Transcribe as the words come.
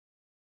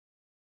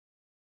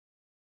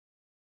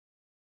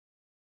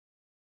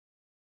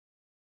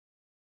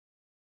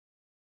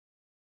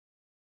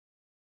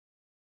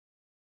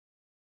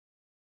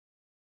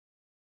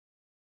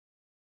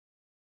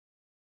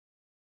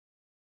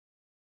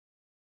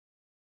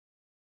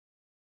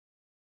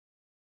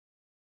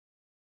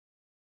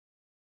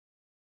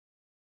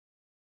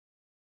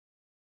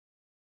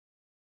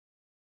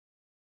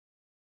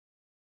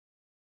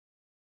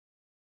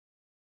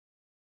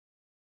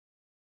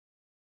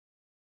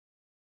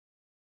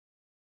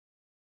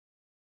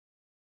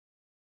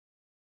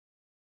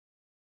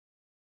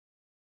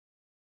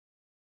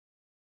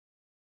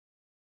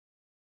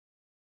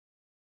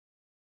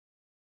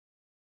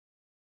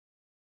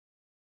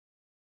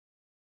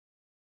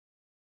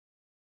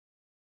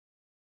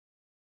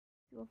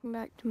Welcome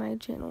back to my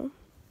channel.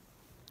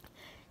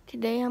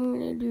 Today I'm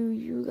gonna do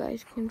You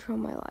Guys Control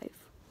My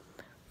Life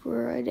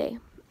for a day.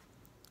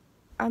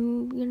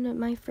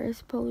 My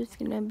first poll is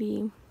gonna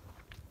be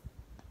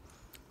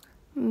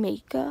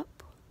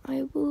makeup,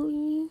 I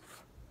believe.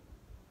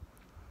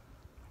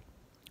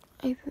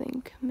 I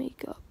think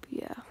makeup,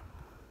 yeah.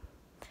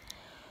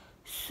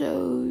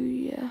 So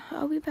yeah,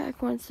 I'll be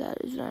back once that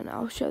is done.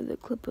 I'll show the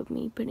clip of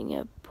me putting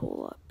a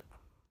poll up.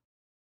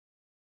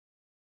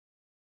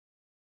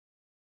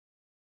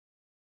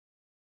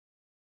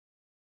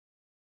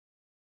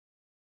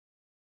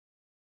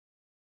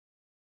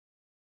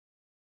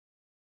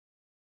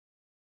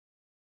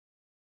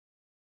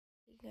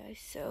 Hey guys,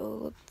 so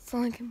looks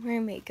like I'm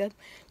wearing makeup.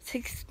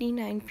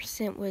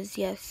 69% was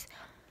yes.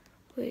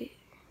 Wait,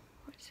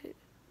 what's it?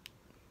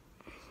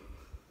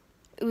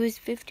 It was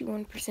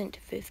 51% to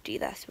 50.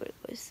 That's what it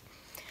was.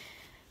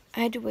 I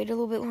had to wait a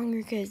little bit longer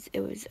because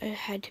it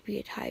had to be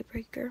a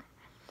tiebreaker.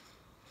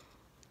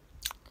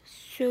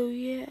 So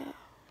yeah,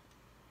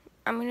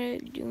 I'm gonna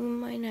do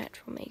my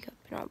natural makeup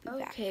and I'll be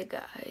back. Okay,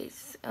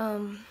 guys.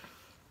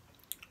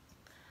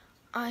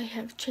 I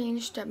have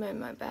changed. I'm in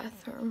my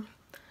bathroom.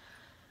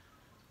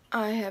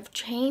 I have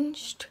done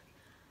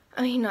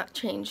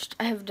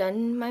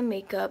my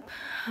makeup.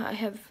 I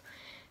have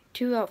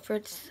 2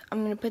 outfits.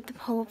 I'm gonna put the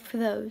poll up for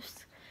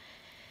those.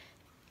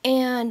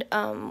 And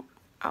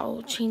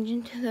I'll change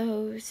into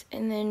those,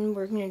 and then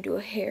we're gonna do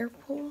a hair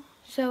poll.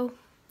 So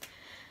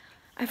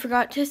I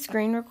forgot to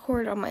screen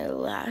record on my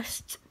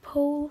last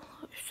poll,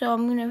 so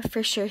I'm gonna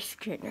for sure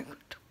screen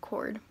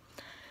record.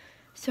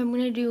 So I'm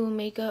gonna do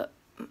makeup.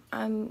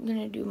 I'm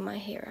gonna do my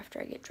hair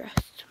after I get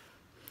dressed.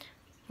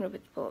 I'm gonna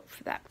put the poll up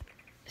for that.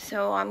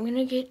 So I'm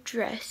gonna get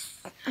dressed.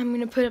 I'm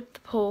gonna put up the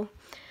poll,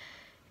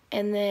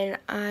 and then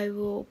I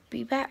will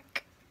be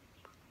back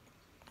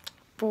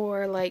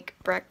for like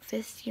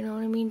breakfast, you know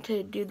what I mean,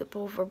 to do the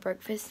poll for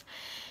breakfast,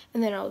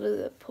 and then I'll do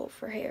the poll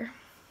for hair.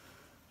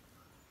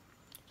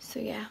 So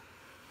yeah,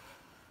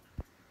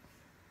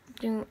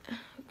 can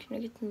I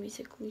get the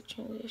musically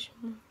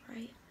transition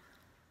right?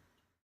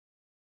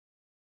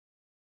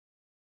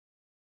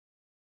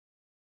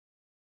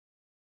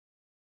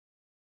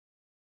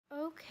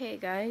 Okay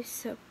guys,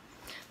 so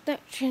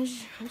that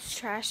transition was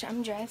trash.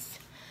 I'm dressed.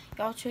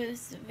 Y'all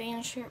chose the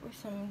Vans shirt with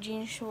some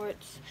jean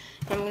shorts.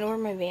 I'm gonna wear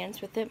my Vans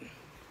with it.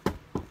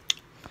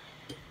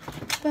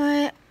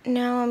 But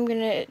now I'm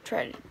gonna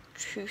try to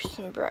choose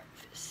some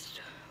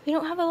breakfast. We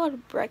don't have a lot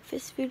of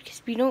breakfast food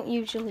because we don't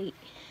usually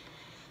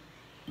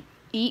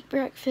eat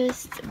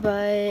breakfast,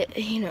 but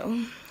you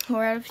know,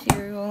 we're out of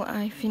cereal.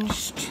 I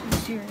finished the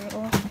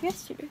cereal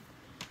yesterday.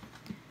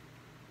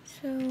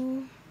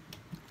 So,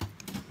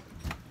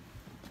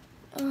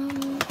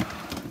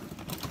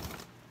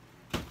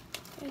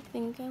 I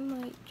think I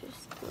might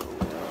just go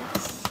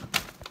with,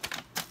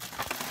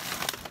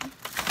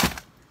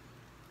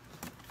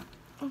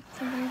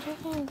 I'm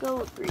just gonna go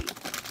with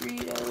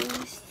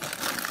burritos.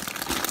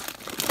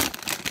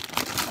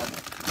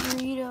 A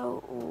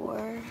burrito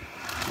or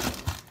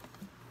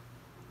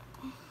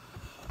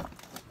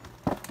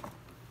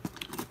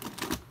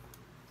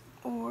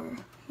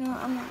no,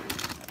 I'm not.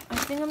 I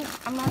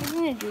think I'm not even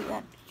gonna do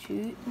that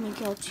to make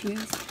y'all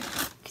choose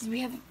because we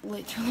have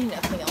literally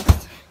nothing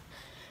else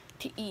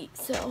to eat.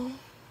 So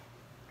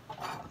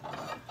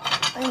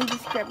I'm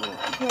just grabbing.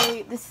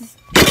 Okay, this is.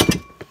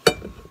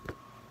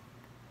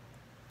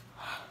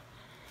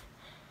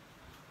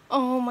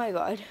 Oh my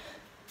god!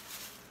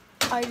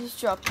 I just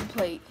dropped the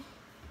plate.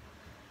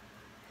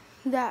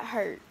 That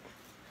hurt.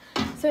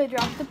 So I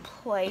dropped the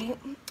plate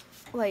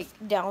like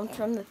down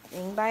from the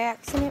thing by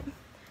accident.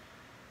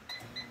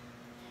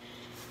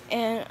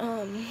 And,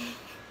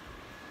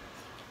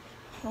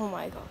 oh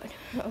my god.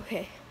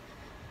 Okay.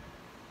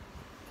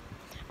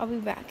 I'll be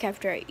back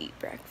after I eat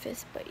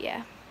breakfast, but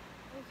yeah.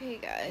 Okay,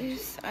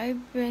 guys.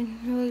 I've been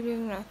really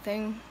doing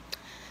nothing.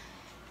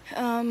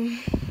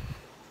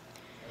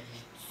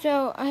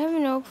 So I have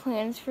no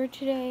plans for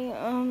today.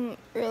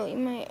 Really,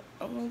 my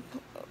only,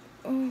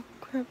 oh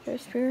crap,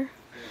 there's fear.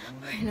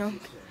 I know.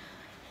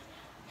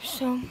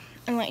 So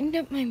I lightened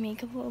up my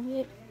makeup a little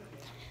bit.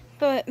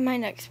 But my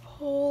next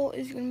poll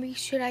is going to be,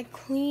 should I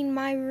clean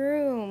my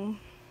room?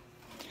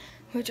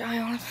 Which I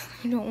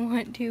honestly don't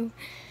want to.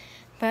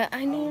 But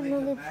I need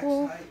another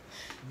poll.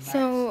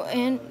 So,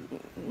 and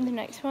the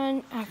next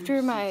one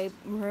after my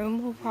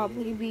room will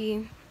probably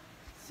be,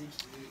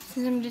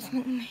 since I'm just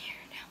letting my hair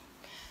down,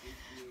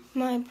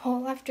 my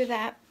poll after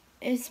that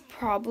is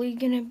probably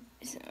going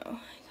to, so I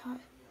got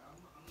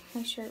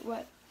my shirt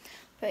wet.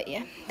 But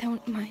yeah,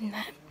 don't mind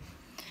that.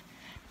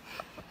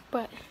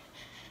 But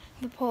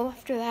the poll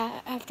after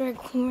that, after I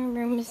clean my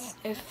room, is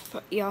if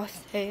y'all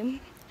say,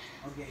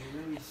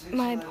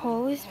 my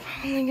poll is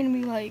probably gonna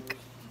be like,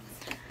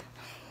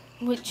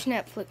 which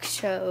Netflix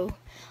show,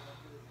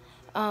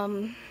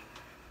 oh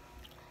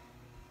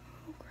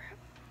crap,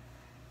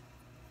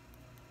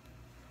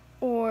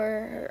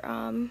 or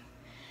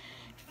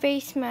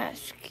face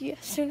mask,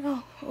 yes or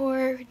no,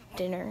 or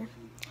dinner.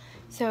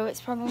 So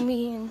it's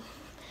probably in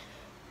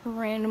a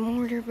random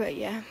order, but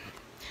yeah.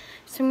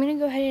 So I'm gonna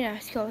go ahead and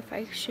ask y'all if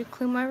I should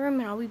clean my room,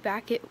 and I'll be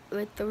back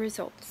with the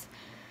results.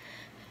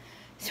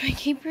 So I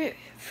keep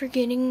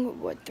forgetting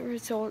what the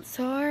results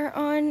are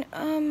on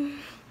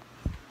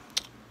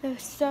the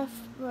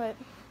stuff, but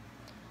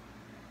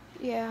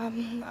yeah,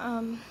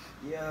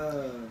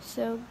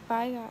 so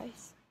bye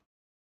guys.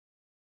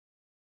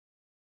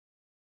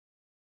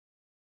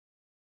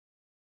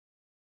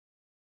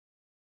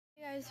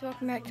 Hey guys,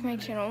 welcome back to my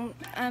channel.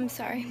 I'm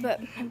sorry,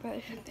 but my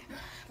brother's right there.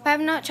 I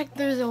have not checked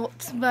the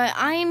results, but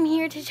I am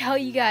here to tell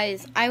you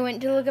guys, I went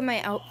to look at my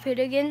outfit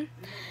again.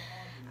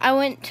 I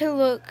went to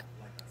look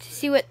to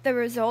see what the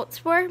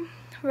results were,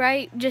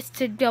 right? Just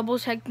to double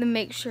check to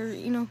make sure,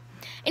 you know.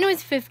 And it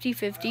was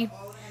 50-50.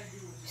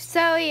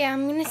 So yeah,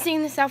 I'm gonna stay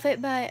in this outfit,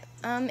 but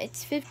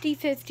it's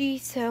 50-50.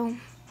 So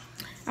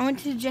I want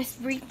to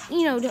just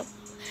to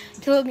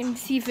look and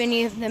see if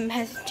any of them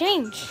has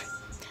changed.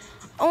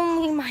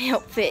 Only my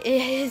outfit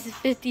is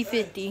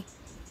 50-50.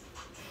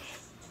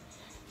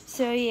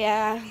 So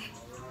yeah,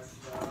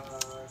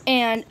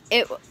 and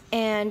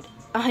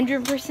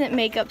 100%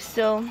 makeup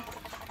still.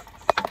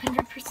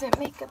 100%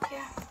 makeup,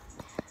 yeah.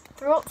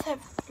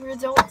 The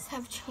results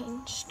have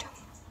changed.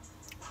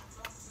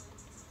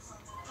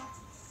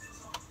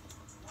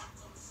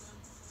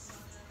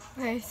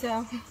 Okay,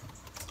 so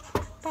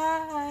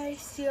bye.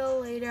 See you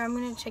later. I'm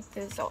gonna check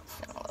the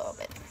results in a little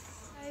bit.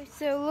 Okay,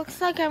 so it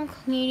looks like I'm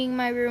cleaning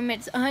my room.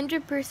 It's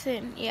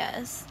 100%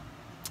 yes.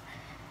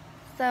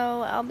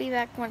 So I'll be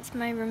back once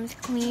my room's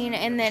clean,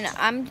 and then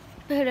I'm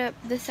put up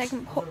the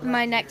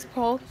my next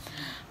poll,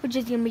 which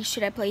is gonna be,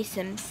 should I play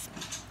Sims?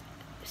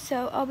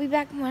 So I'll be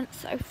back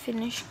once I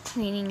finish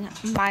cleaning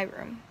my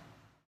room.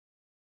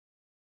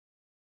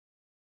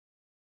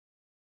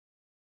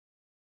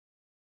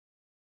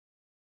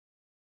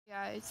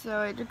 Guys, so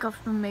I took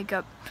off my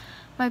makeup.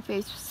 My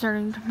face was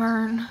starting to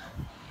burn.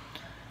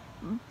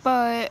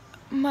 But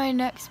my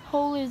next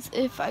poll is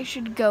if I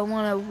should go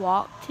on a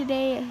walk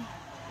today.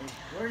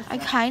 I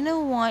kind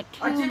of want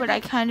to, but I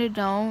kind of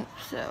don't.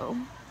 So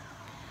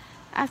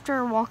after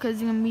a walk is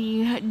going to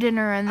be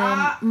dinner and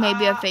then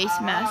maybe a face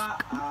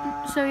mask.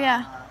 So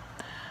yeah.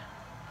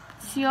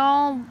 See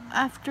y'all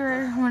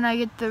after when I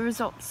get the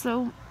results.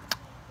 So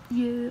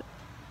yeah.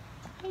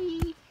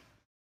 Bye.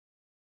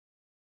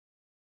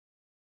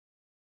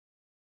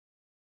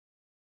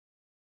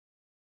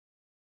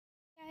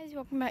 Guys,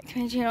 welcome back to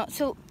my channel.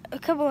 So a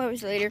couple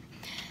hours later,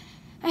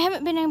 I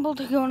haven't been able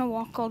to go on a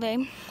walk all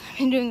day. I've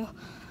been doing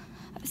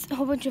a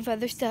whole bunch of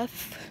other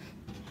stuff,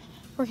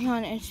 working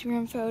on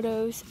Instagram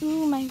photos.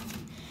 Ooh, my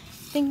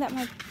thing that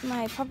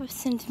my papa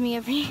sends me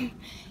every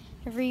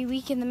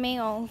week in the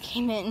mail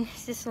came in.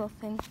 It's this little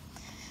thing.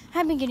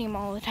 I've been getting them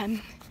all the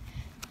time.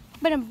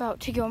 But I'm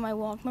about to go on my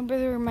walk. My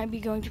brother might be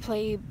going to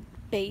play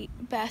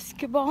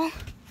basketball. I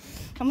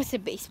almost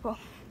said baseball.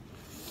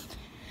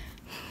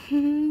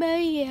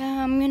 But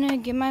yeah, I'm gonna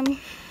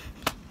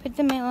put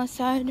the mail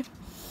aside,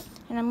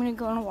 and I'm gonna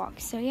go on a walk.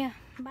 So yeah,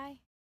 bye.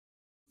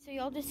 So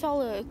y'all just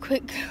saw a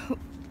quick,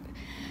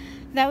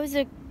 that was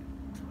a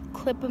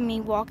clip of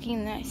me walking,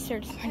 and then I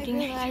started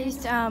sprinting. I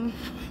realized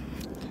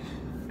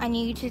I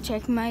needed to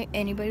check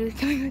anybody was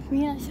coming with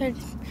me, and I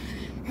started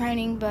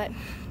running, but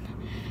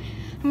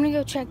I'm gonna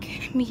go check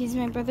because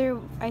my brother,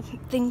 I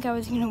think I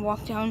was gonna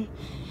walk down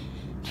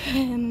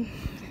to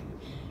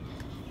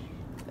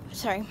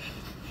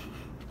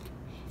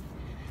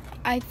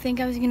I think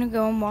I was gonna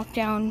go and walk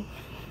down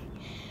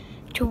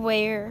to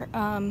where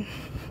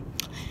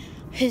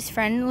his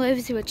friend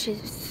lives, which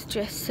is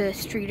just a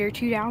street or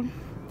two down.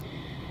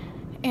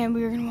 And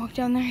we were gonna walk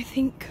down there, I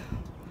think.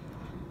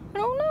 I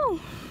don't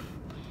know.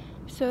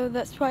 So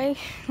that's why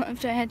I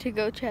had to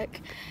go check.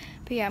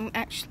 But yeah, I'm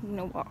actually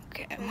gonna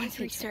walk. And once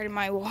we started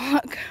my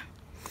walk,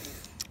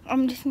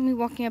 I'm just gonna be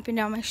walking up and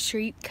down my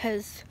street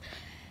because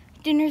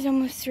dinner's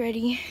almost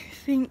ready, I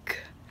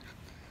think.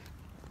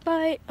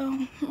 But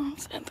I'm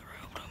at the road.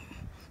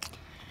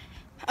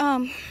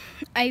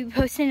 I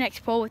posted an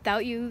next poll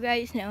without you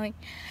guys knowing.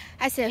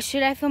 I said,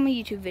 should I film a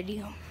YouTube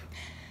video?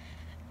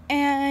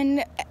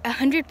 And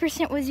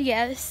 100% was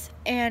yes.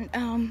 And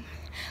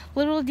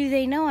little do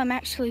they know I'm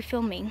actually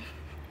filming.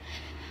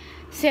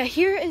 So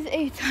here is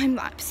a time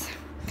lapse.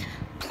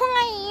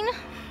 Plane.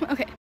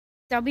 Okay.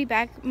 I'll be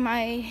back.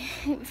 My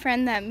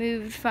friend that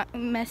moved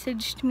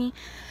messaged me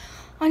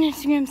on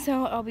Instagram,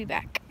 so I'll be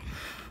back.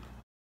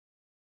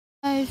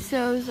 I'm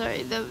so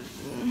sorry.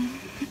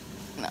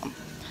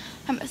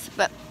 I messed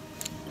up.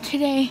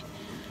 Today,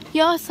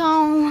 y'all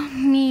saw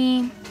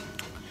me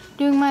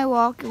doing my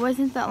walk. It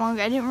wasn't that long.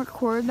 I didn't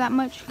record that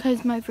much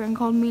because my friend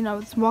called me and I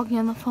was walking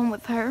on the phone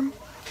with her.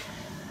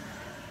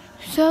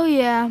 So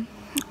yeah.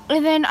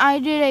 And then I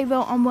did a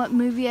vote on what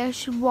movie I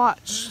should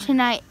watch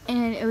tonight,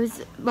 and it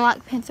was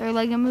Black Panther,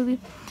 Lego Movie.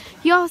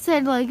 Y'all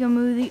said Lego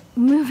movie,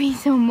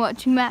 so I'm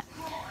watching that.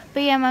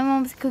 But yeah, my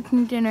mom's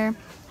cooking dinner.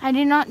 I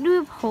did not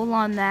do a poll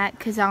on that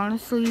because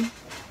honestly,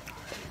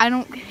 I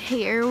don't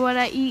care what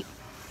I eat.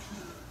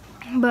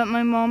 But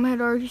my mom had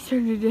already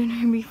started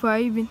dinner before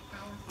I even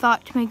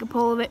thought to make a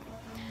poll of it.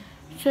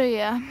 So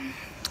yeah,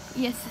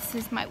 yes, this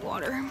is my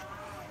water.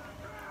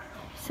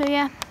 So So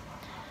yeah,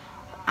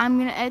 I'm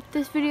gonna edit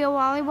this video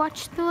while I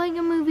watch the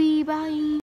Lego movie. Bye.